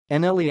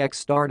NLEX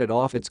started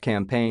off its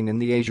campaign in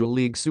the Asia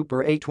League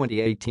Super A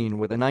 2018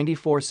 with a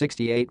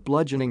 94-68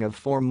 bludgeoning of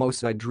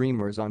Formosa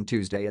Dreamers on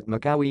Tuesday at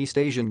Macau East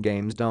Asian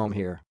Games Dome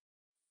here.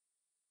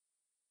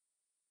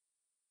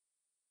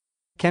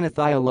 Kenneth,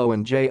 Ighalo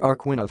and J.R.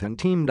 Quinahan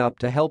teamed up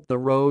to help the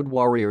Road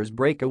Warriors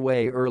break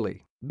away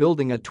early,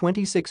 building a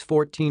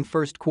 26-14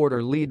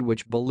 first-quarter lead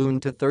which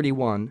ballooned to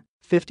 31,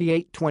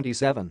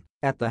 58-27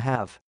 at the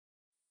half.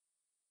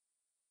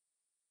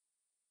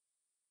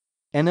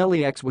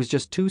 NLEX was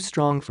just too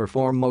strong for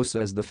Formosa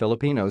as the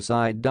Filipino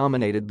side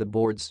dominated the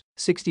boards,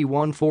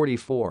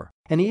 61-44,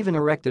 and even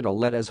erected a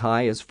lead as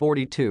high as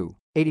 42,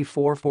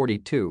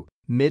 84-42,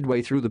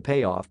 midway through the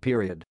payoff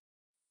period.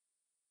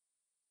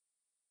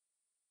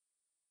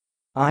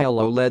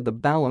 Ighalo led the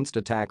balanced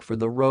attack for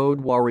the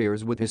Road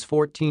Warriors with his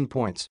 14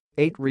 points,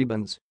 8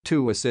 rebounds,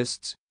 2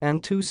 assists,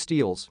 and 2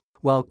 steals,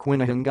 while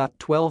Quinahan got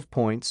 12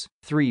 points,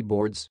 3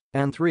 boards,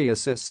 and 3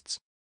 assists.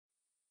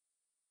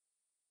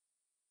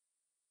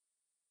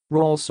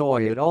 Raul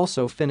Soyud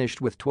also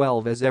finished with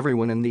 12 as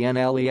everyone in the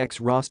NLEX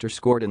roster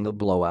scored in the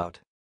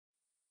blowout.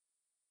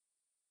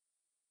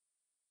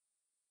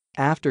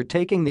 After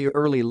taking the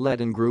early lead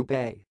in Group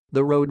A,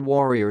 the Road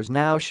Warriors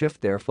now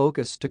shift their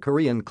focus to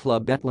Korean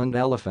club ETLAND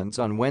Elephants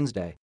on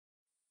Wednesday.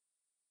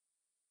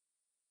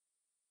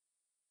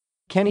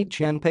 Kenny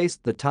Chen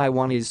paced the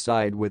Taiwanese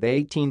side with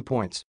 18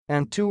 points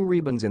and 2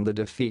 rebounds in the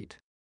defeat.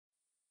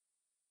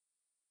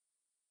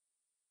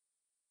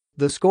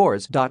 The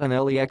scores: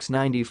 NLEX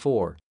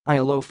 94,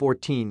 Ighalo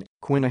 14,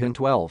 Quinahan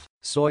 12,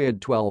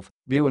 Soyud 12,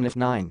 Buenif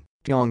 9,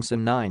 Tiongson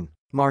 9,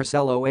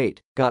 Marcelo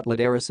 8,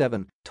 Gotladera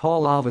 7,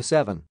 Talava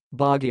 7,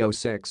 Baguio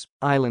 6,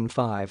 Island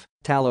 5,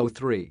 Talo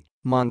 3,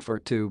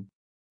 Montfort 2.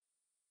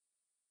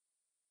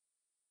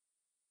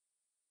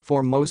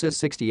 Formosa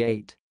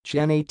 68,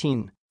 Chen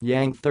 18,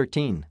 Yang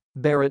 13,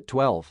 Barrett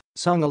 12,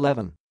 Sung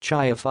 11,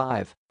 Chia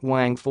 5,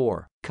 Wang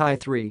 4, Kai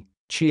 3,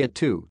 Chia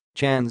 2,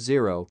 Chan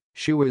 0,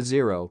 Shua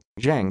 0,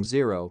 Zhang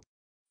 0,